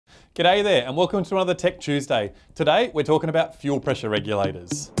G'day there and welcome to another Tech Tuesday. Today we're talking about fuel pressure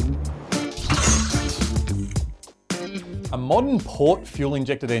regulators. A modern port fuel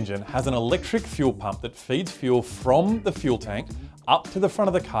injected engine has an electric fuel pump that feeds fuel from the fuel tank up to the front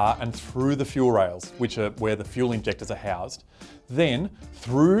of the car and through the fuel rails, which are where the fuel injectors are housed, then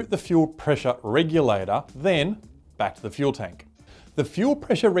through the fuel pressure regulator, then back to the fuel tank. The fuel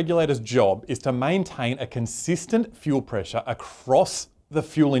pressure regulator's job is to maintain a consistent fuel pressure across the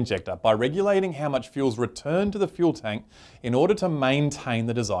fuel injector by regulating how much fuel is returned to the fuel tank in order to maintain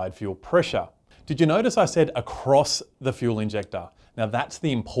the desired fuel pressure. Did you notice I said across the fuel injector? Now that's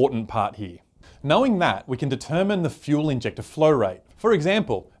the important part here. Knowing that, we can determine the fuel injector flow rate. For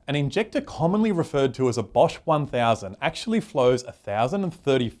example, an injector commonly referred to as a Bosch 1000 actually flows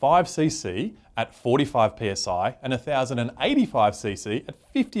 1035 cc at 45 psi and 1085 cc at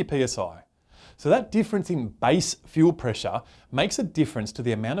 50 psi. So that difference in base fuel pressure makes a difference to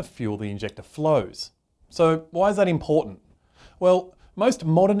the amount of fuel the injector flows. So why is that important? Well, most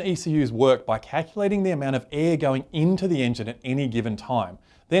modern ECUs work by calculating the amount of air going into the engine at any given time,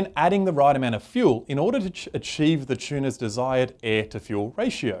 then adding the right amount of fuel in order to achieve the tuner's desired air to fuel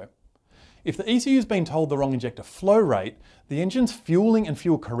ratio. If the ECU's been told the wrong injector flow rate, the engine's fueling and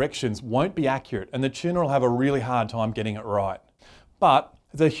fuel corrections won't be accurate and the tuner will have a really hard time getting it right. But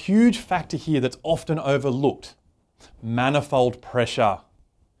there's a huge factor here that's often overlooked: manifold pressure.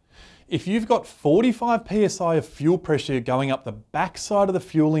 If you've got 45 psi of fuel pressure going up the backside of the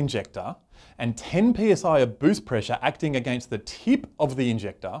fuel injector and 10 psi of boost pressure acting against the tip of the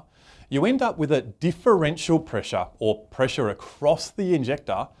injector, you end up with a differential pressure, or pressure across the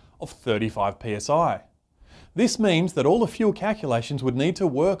injector, of 35 psi. This means that all the fuel calculations would need to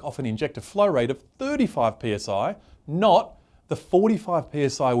work off an injector flow rate of 35 psi, not the 45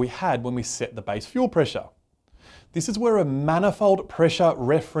 psi we had when we set the base fuel pressure. This is where a manifold pressure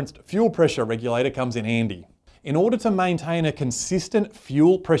referenced fuel pressure regulator comes in handy. In order to maintain a consistent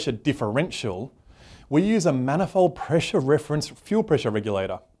fuel pressure differential, we use a manifold pressure referenced fuel pressure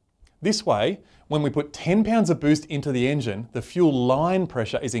regulator. This way, when we put 10 pounds of boost into the engine, the fuel line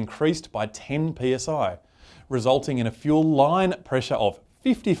pressure is increased by 10 psi, resulting in a fuel line pressure of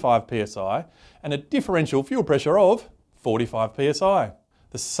 55 psi and a differential fuel pressure of 45 psi.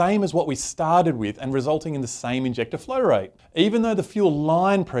 The same as what we started with and resulting in the same injector flow rate, even though the fuel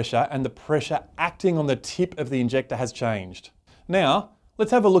line pressure and the pressure acting on the tip of the injector has changed. Now,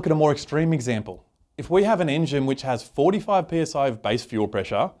 let's have a look at a more extreme example. If we have an engine which has 45 psi of base fuel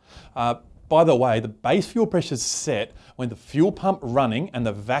pressure, by the way, the base fuel pressure is set when the fuel pump running and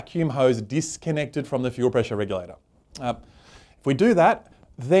the vacuum hose disconnected from the fuel pressure regulator. If we do that,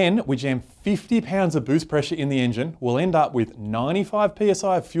 then we jam 50 pounds of boost pressure in the engine, we'll end up with 95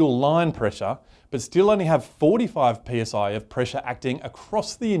 psi of fuel line pressure, but still only have 45 psi of pressure acting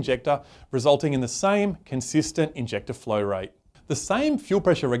across the injector, resulting in the same consistent injector flow rate. The same fuel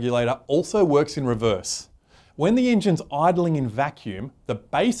pressure regulator also works in reverse. When the engine's idling in vacuum, the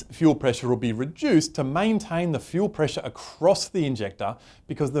base fuel pressure will be reduced to maintain the fuel pressure across the injector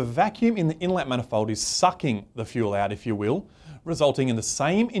because the vacuum in the inlet manifold is sucking the fuel out, if you will, resulting in the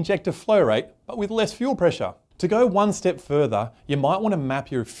same injector flow rate but with less fuel pressure. To go one step further, you might want to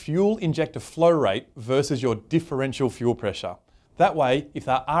map your fuel injector flow rate versus your differential fuel pressure. That way, if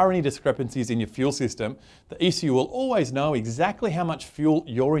there are any discrepancies in your fuel system, the ECU will always know exactly how much fuel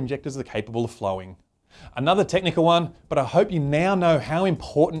your injectors are capable of flowing. Another technical one, but I hope you now know how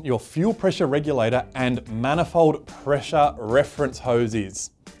important your fuel pressure regulator and manifold pressure reference hose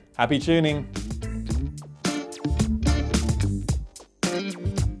is. Happy tuning!